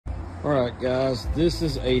All right, guys, this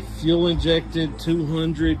is a fuel injected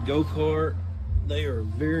 200 go-kart. They are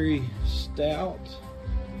very stout,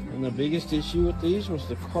 and the biggest issue with these was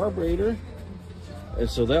the carburetor, and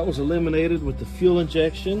so that was eliminated with the fuel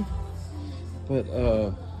injection. But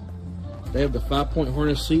they have the 5-point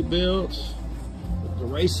harness seat belts, the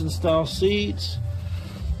racing style seats,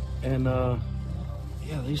 and yeah,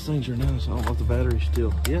 these things are nice. I don't know if the battery's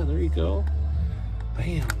still. Yeah, there you go.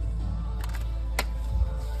 Bam.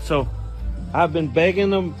 So I've been begging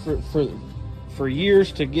them for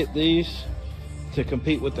years to get these to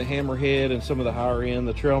compete with the hammerhead and some of the higher end,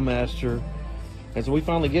 the trailmaster, and so we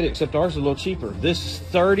finally get it. Except ours is a little cheaper. This is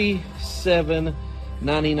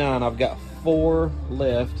 $37.99. I've got 4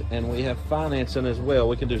 left, and we have financing as well.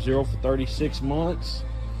 We can do 0 for 36 months.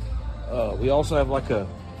 We also have like a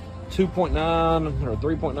 2.9 or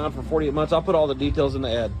 3.9 for 48 months. I'll put all the details in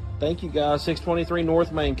the ad. Thank you, guys. 623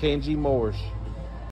 North Main, G Mowers.